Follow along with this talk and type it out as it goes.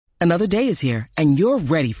Another day is here, and you're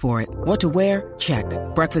ready for it. What to wear? Check.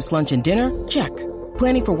 Breakfast, lunch, and dinner? Check.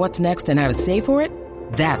 Planning for what's next and how to save for it?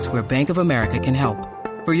 That's where Bank of America can help.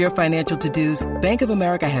 For your financial to-dos, Bank of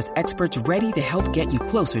America has experts ready to help get you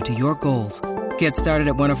closer to your goals. Get started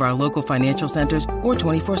at one of our local financial centers or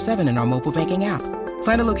 24/7 in our mobile banking app.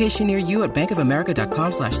 Find a location near you at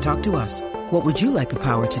bankofamerica.com/talktous. What would you like the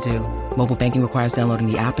power to do? Mobile banking requires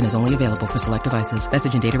downloading the app and is only available for select devices.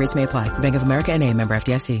 Message and data rates may apply. Bank of America N.A., member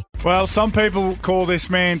FDIC. Well, some people call this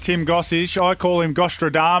man Tim Gossage. I call him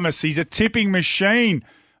Gostradamus. He's a tipping machine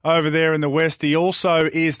over there in the West. He also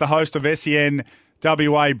is the host of SEN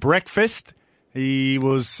WA Breakfast. He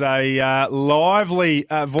was a lively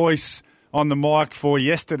voice on the mic for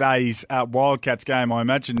yesterday's Wildcats game. I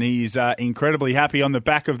imagine he's incredibly happy on the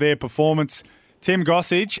back of their performance. Tim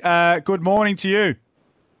Gossage, good morning to you.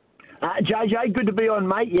 JJ, good to be on,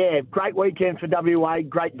 mate. Yeah, great weekend for WA.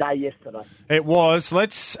 Great day yesterday. It was.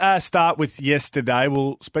 Let's start with yesterday.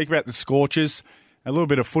 We'll speak about the Scorchers, a little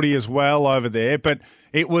bit of footy as well over there. But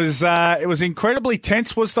it was incredibly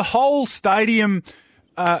tense. Was the whole stadium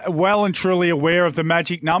well and truly aware of the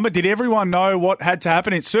magic number? Did everyone know what had to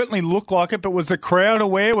happen? It certainly looked like it, but was the crowd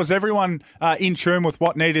aware? Was everyone in tune with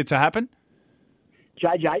what needed to happen?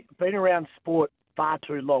 JJ, been around sport far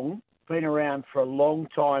too long, been around for a long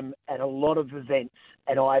time at a lot of events,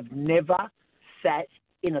 and I've never sat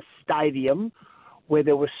in a stadium where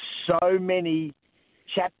there were so many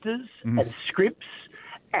chapters and scripts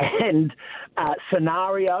and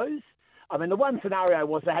scenarios. I mean, the one scenario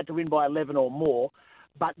was they had to win by 11 or more,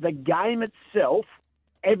 but the game itself,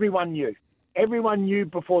 everyone knew. Everyone knew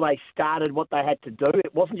before they started what they had to do.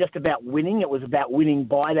 It wasn't just about winning, it was about winning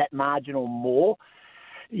by that margin or more.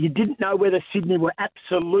 You didn't know whether Sydney were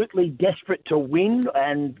absolutely desperate to win,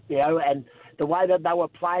 and the way that they were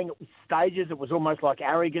playing it with stages, it was almost like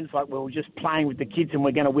arrogance, like we were just playing with the kids and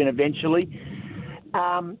we're going to win eventually.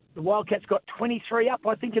 The Wildcats got 23 up,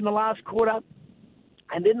 I think, in the last quarter,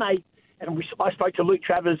 and then I spoke to Luke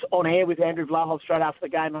Travers on air with Andrew Vlahov straight after the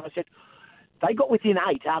game, and I said, they got within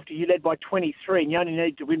 8 after you led by 23 and you only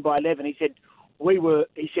needed to win by 11. He said, we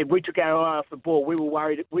took our eye off the ball. We were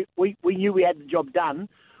worried. We knew we had the job done.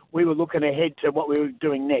 We were looking ahead to what we were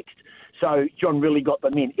doing next. So John really got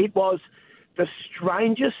them in. It was the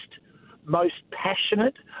strangest, most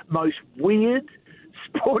passionate, most weird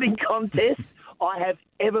sporting contest I have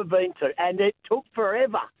ever been to. And it took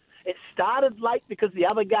forever. It started late because the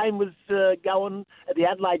other game was going. The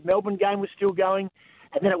Adelaide-Melbourne game was still going.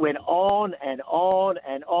 And then it went on and on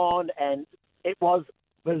and on. And it was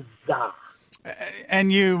bizarre.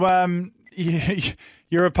 And your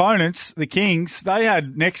opponents, the Kings, they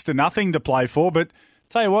had next to nothing to play for. But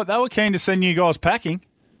tell you what, they were keen to send you guys packing.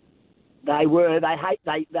 They were. They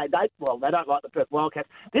don't like the Perth Wildcats.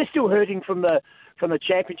 They're still hurting from the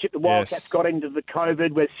championship. The Wildcats got into the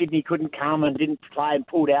COVID where Sydney couldn't come and didn't play and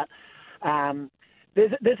pulled out.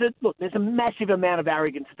 There's a massive amount of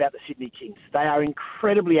arrogance about the Sydney Kings. They are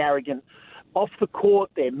incredibly arrogant. Off the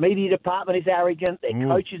court, their media department is arrogant. Their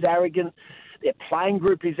coach is arrogant. Their playing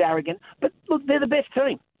group is arrogant. But look, they're the best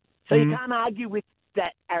team. So you can't argue with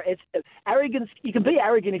that. Arrogance. You can be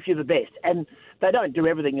arrogant if you're the best. And they don't do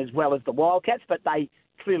everything as well as the Wildcats, but they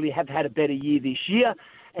clearly have had a better year this year.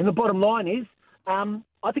 And the bottom line is,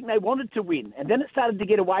 I think they wanted to win. And then it started to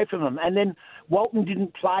get away from them. And then Walton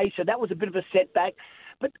didn't play, so that was a bit of a setback.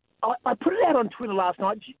 But I put it out on Twitter last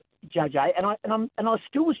night, JJ, and I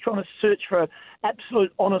still was trying to search for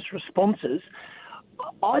absolute honest responses.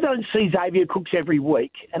 I don't see Xavier Cooks every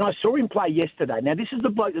week, and I saw him play yesterday. Now, this is the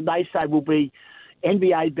bloke that they say will be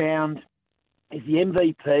NBA bound, is the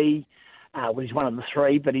MVP. Well, he's one of the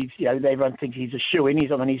three, but everyone thinks he's a shoo-in.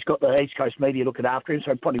 He's got the East Coast media looking after him,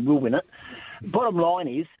 so he probably will win it. Bottom line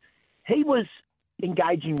is, he was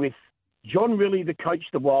engaging with John Rillie, the coach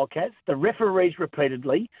of the Wildcats, the referees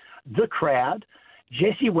repeatedly, the crowd,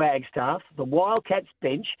 Jesse Wagstaff, the Wildcats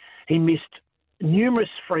bench. He missed numerous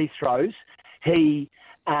free throws. He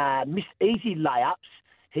missed easy layups.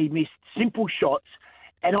 He missed simple shots.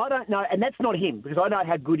 And I don't know, and that's not him, because I know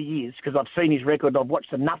how good he is, because I've seen his record, I've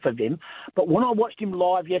watched enough of him. But when I watched him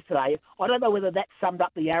live yesterday, I don't know whether that summed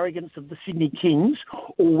up the arrogance of the Sydney Kings,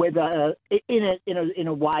 or whether in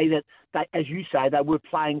a way that, they, as you say, they were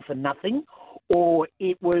playing for nothing, or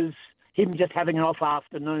it was him just having an off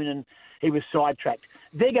afternoon and he was sidetracked.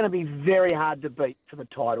 They're going to be very hard to beat for the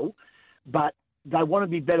title, but they want to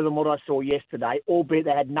be better than what I saw yesterday, albeit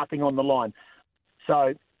they had nothing on the line.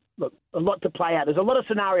 So, look, a lot to play out. There's a lot of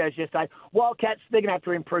scenarios yesterday. Wildcats, they're going to have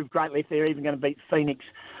to improve greatly if they're even going to beat Phoenix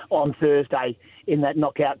on Thursday in that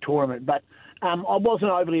knockout tournament. But I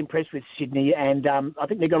wasn't overly impressed with Sydney, and I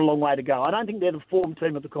think they've got a long way to go. I don't think they're the form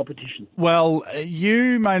team of the competition. Well,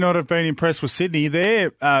 you may not have been impressed with Sydney.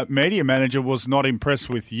 Their media manager was not impressed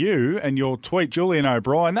with you and your tweet, Julian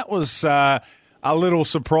O'Brien. That was a little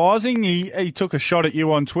surprising. He took a shot at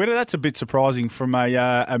you on Twitter. That's a bit surprising from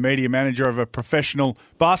a media manager of a professional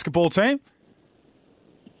basketball team.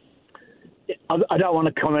 I don't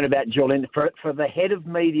want to comment about Julian. For the head of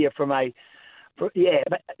media but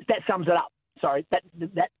that sums it up. Sorry,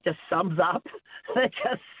 that just sums up. That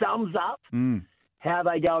just sums up how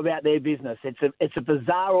they go about their business. It's a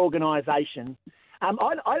bizarre organisation. I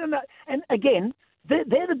don't know. And again, they're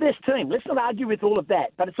the best team. Let's not argue with all of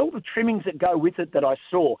that. But it's all the trimmings that go with it that I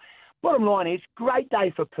saw. Bottom line is, great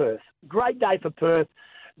day for Perth. Great day for Perth.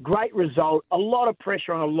 Great result. A lot of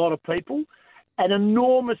pressure on a lot of people. An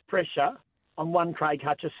enormous pressure on one Craig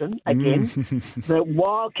Hutchison. Again, the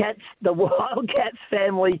Wildcats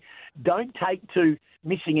family don't take to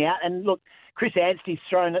missing out. And look, Chris Anstey's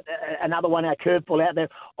thrown another one, our curveball out there.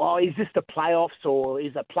 Oh, is this the playoffs, or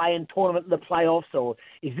is a play-in tournament the playoffs, or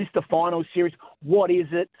is this the final series? What is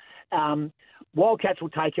it? Wildcats will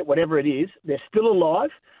take it, whatever it is. They're still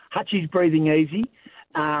alive. Hutchie's breathing easy.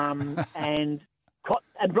 And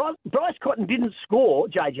Bryce Cotton didn't score,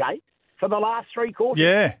 JJ, for the last three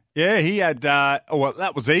quarters. Yeah, he had, that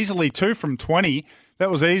was easily 2 from 20. That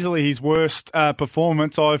was easily his worst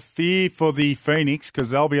performance. I fear for the Phoenix because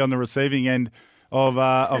they'll be on the receiving end of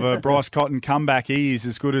a Bryce Cotton comeback. He is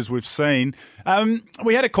as good as we've seen.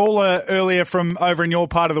 We had a caller earlier from over in your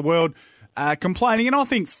part of the world complaining, and I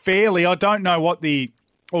think fairly, I don't know what the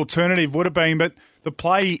alternative would have been, but the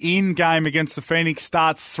play-in game against the Phoenix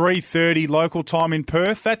starts 3:30 local time in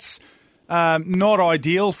Perth. That's not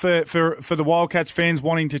ideal for the Wildcats fans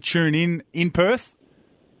wanting to tune in Perth.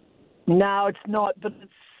 No, it's not, but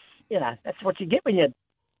that's what you get when you're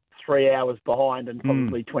 3 hours behind and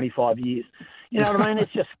probably 25 years. You know what I mean?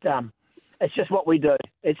 It's just what we do.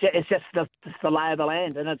 It's just the lay of the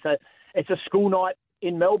land, and it's a school night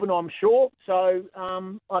in Melbourne, I'm sure. So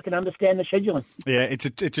I can understand the scheduling. Yeah, it's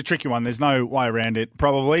a tricky one. There's no way around it,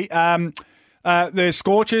 probably. The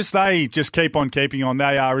Scorchers, they just keep on keeping on.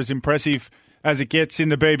 They are as impressive as it gets in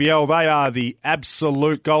the BBL. They are the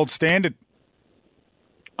absolute gold standard.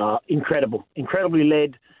 Incredibly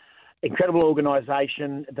led, incredible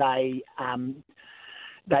organisation. They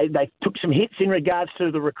took some hits in regards to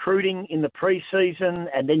the recruiting in the pre-season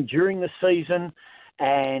and then during the season,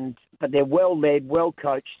 but they're well led, well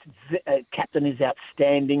coached. Captain is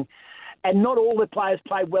outstanding, and not all the players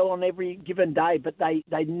play well on every given day, but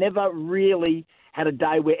they never really had a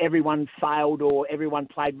day where everyone failed or everyone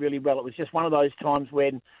played really well. It was just one of those times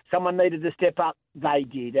when someone needed to step up, they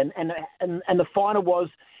did, and the final was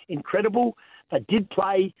incredible. They did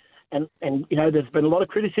play, and there's been a lot of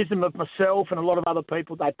criticism of myself and a lot of other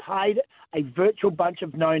people. They played a virtual bunch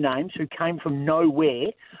of no-names who came from nowhere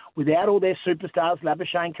without all their superstars,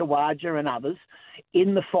 Labuschagne, Khawaja and others,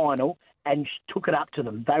 in the final and took it up to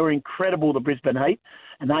them. They were incredible, the Brisbane Heat,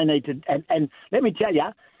 and they need to... And let me tell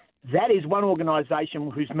you, that is one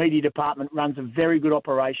organisation whose media department runs a very good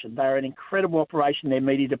operation. They are an incredible operation, their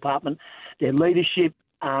media department, their leadership.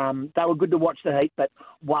 They were good to watch the Heat, but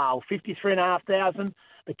wow, 53,500.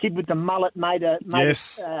 The kid with the mullet made a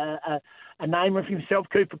name of himself,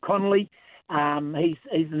 Cooper Connolly. He's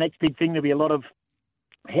the next big thing. There'll be a lot of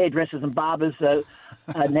hairdressers and barbers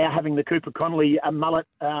now having the Cooper Connolly mullet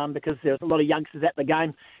because there's a lot of youngsters at the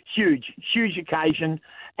game. Huge occasion,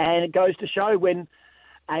 and it goes to show when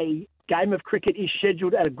a game of cricket is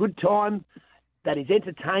scheduled at a good time, that is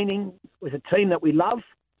entertaining, with a team that we love,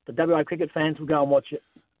 the WA cricket fans will go and watch it.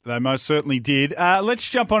 They most certainly did. Let's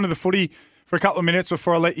jump onto the footy for a couple of minutes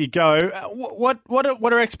before I let you go.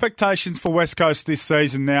 What are expectations for West Coast this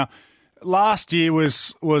season? Now, last year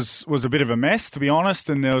was a bit of a mess, to be honest,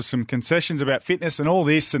 and there was some concessions about fitness and all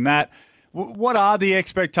this and that. What are the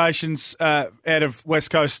expectations out of West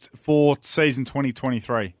Coast for season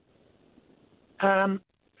 2023?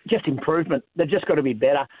 Just improvement. They've just got to be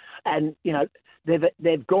better, and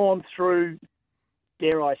they've gone through,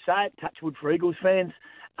 dare I say it, touch wood for Eagles fans.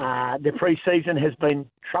 Their pre-season has been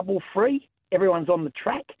trouble-free. Everyone's on the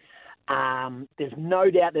track. There's no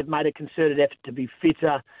doubt they've made a concerted effort to be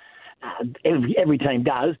fitter. Every team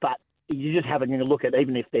does, but you're just having a look at,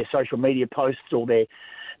 even if their social media posts or their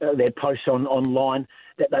posts online,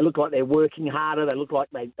 that they look like they're working harder. They look like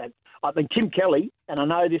I think Tim Kelly, and I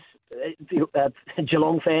know this,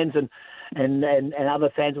 Geelong fans and other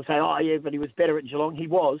fans will say, oh yeah, but he was better at Geelong. He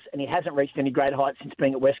was, and he hasn't reached any great heights since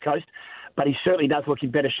being at West Coast, but he certainly does look in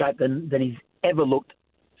better shape than he's ever looked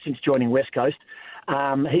since joining West Coast.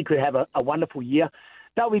 He could have a wonderful year.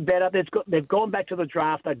 They'll be better. They've gone back to the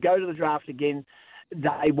draft. They go to the draft again.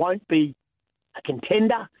 They won't be a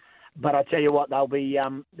contender, but I tell you what,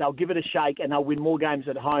 they'll give it a shake, and they'll win more games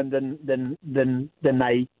at home than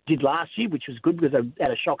they did last year, which was good because they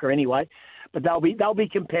had a shocker anyway. But they'll be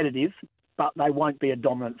competitive, but they won't be a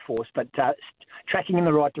dominant force. But tracking in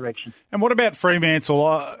the right direction. And what about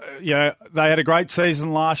Fremantle? They had a great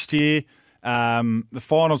season last year. The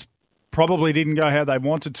finals probably didn't go how they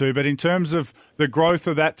wanted to, but in terms of the growth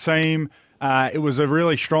of that team, it was a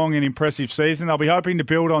really strong and impressive season. They'll be hoping to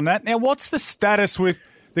build on that. Now, what's the status with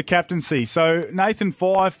the captaincy? So Nathan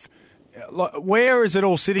Fyfe, where is it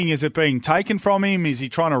all sitting? Is it being taken from him? Is he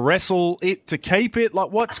trying to wrestle it to keep it?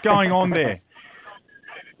 What's going on there?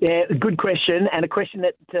 Yeah, good question, and a question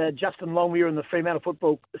that Justin Longmuir and the Fremantle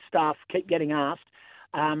football staff keep getting asked.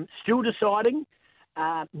 Still deciding.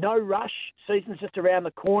 No rush. Season's just around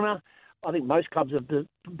the corner. I think most clubs have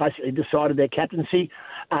basically decided their captaincy.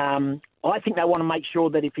 I think they want to make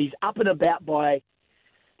sure that if he's up and about by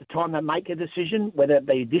the time they make a decision, whether it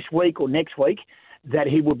be this week or next week, that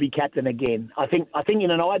he will be captain again. I think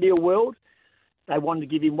in an ideal world, they wanted to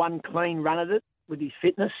give him one clean run at it with his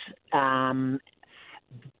fitness. But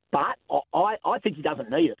I think he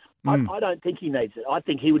doesn't need it. I don't think he needs it. I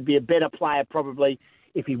think he would be a better player probably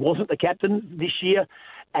if he wasn't the captain this year.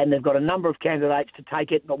 And they've got a number of candidates to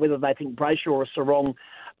take it, but whether they think Brayshaw or Sarong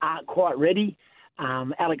aren't quite ready.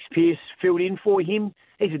 Alex Pearce filled in for him.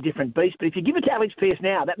 He's a different beast. But if you give it to Alex Pearce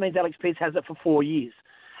now, that means Alex Pearce has it for 4 years.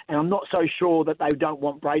 And I'm not so sure that they don't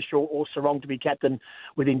want Brayshaw or Sarong to be captain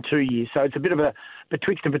within 2 years. So it's a bit of a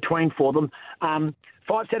betwixt and between for them.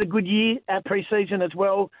 Fyfe's had a good year at pre-season as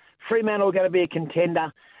well. Fremantle are going to be a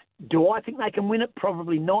contender. Do I think they can win it?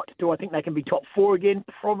 Probably not. Do I think they can be top four again?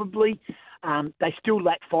 Probably. They still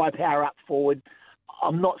lack firepower up forward.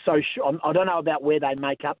 I'm not so sure. I don't know about where they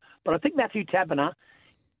make up. But I think Matthew Taberner,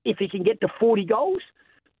 if he can get to 40 goals,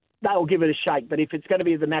 they'll give it a shake. But if it's going to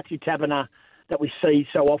be the Matthew Taberner that we see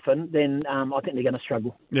so often, then I think they're going to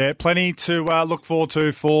struggle. Yeah, plenty to look forward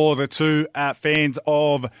to for the two fans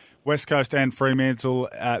of West Coast and Fremantle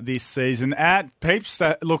this season. Heaps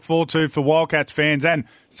to look forward to for Wildcats fans and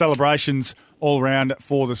celebrations all around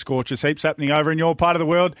for the Scorchers. Heaps happening over in your part of the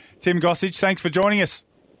world. Tim Gossage, thanks for joining us.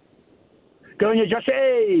 Go on you,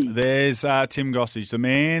 Joshy. There's Tim Gossage, the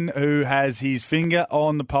man who has his finger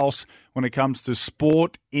on the pulse when it comes to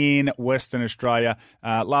sport in Western Australia.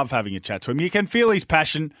 Love having a chat to him. You can feel his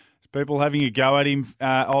passion. People having a go at him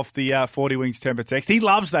off the 40 Wings temper text. He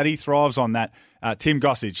loves that. He thrives on that. Tim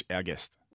Gossage, our guest.